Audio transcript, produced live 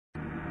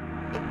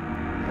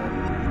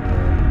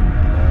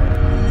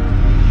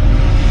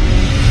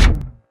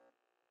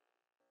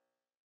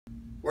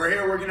We're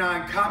here working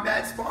on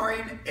combat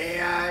sparring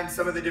and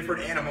some of the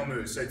different animal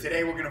moves. So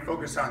today we're gonna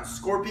focus on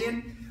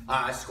scorpion.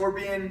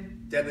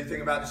 Scorpion, deadly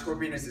thing about the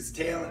scorpion is its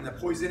tail and the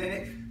poison in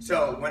it.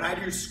 So when I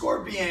do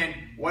scorpion,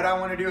 what I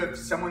wanna do if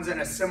someone's in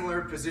a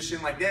similar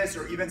position like this,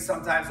 or even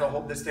sometimes they'll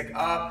hold the stick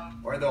up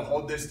or they'll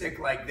hold the stick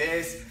like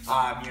this,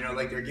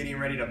 like they're getting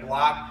ready to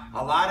block.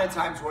 A lot of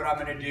times what I'm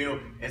gonna do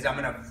is I'm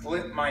gonna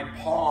flip my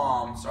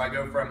palm. So I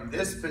go from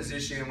this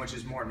position, which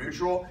is more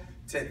neutral,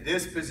 to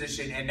this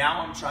position, and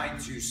now I'm trying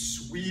to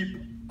sweep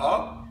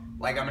up,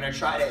 like I'm gonna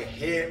try to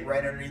hit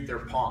right underneath their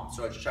palm.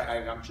 So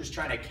I'm just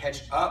trying to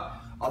catch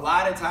up. A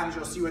lot of times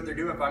you'll see what they're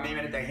doing. If I'm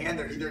aiming at their hand,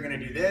 they're either gonna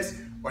do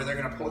this, or they're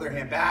gonna pull their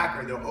hand back,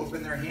 or they'll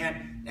open their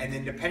hand, and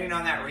then depending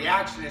on that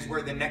reaction is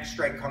where the next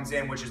strike comes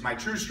in, which is my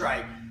true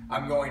strike.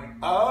 I'm going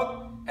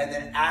up, and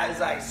then as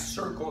I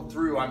circle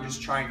through, I'm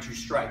just trying to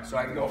strike. So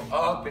I can go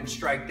up and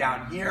strike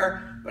down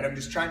here, but I'm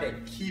just trying to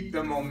keep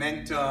the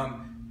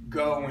momentum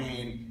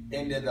going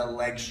into the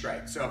leg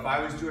strike. So if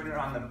I was doing it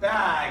on the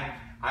bag,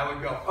 I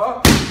would go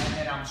up and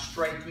then I'm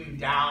striking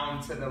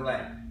down to the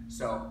leg.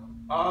 So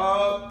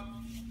up,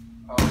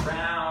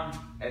 around,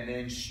 and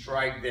then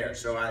strike there.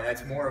 So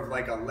that's more of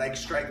like a leg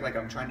strike, like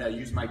I'm trying to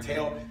use my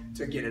tail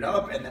to get it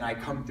up, and then I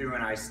come through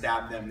and I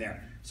stab them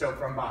there. So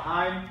from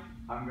behind,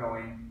 I'm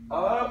going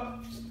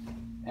up,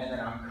 and then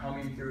I'm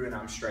coming through and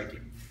I'm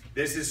striking.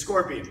 This is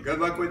scorpion. Good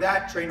luck with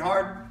that, train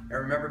hard, and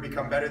remember,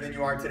 become better than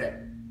you are today.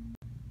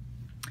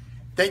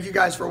 Thank you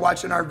guys for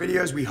watching our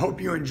videos. We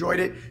hope you enjoyed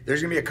it.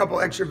 There's gonna be a couple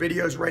extra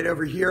videos right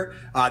over here.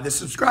 The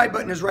subscribe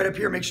button is right up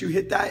here. Make sure you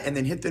hit that and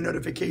then hit the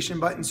notification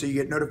button so you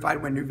get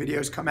notified when new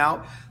videos come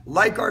out.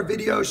 Like our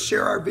videos,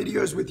 share our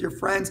videos with your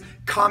friends.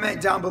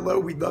 Comment down below.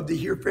 We'd love to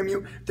hear from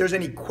you. If there's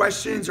any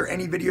questions or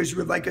any videos you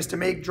would like us to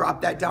make,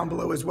 drop that down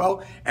below as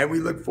well. And we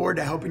look forward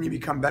to helping you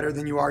become better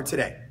than you are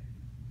today.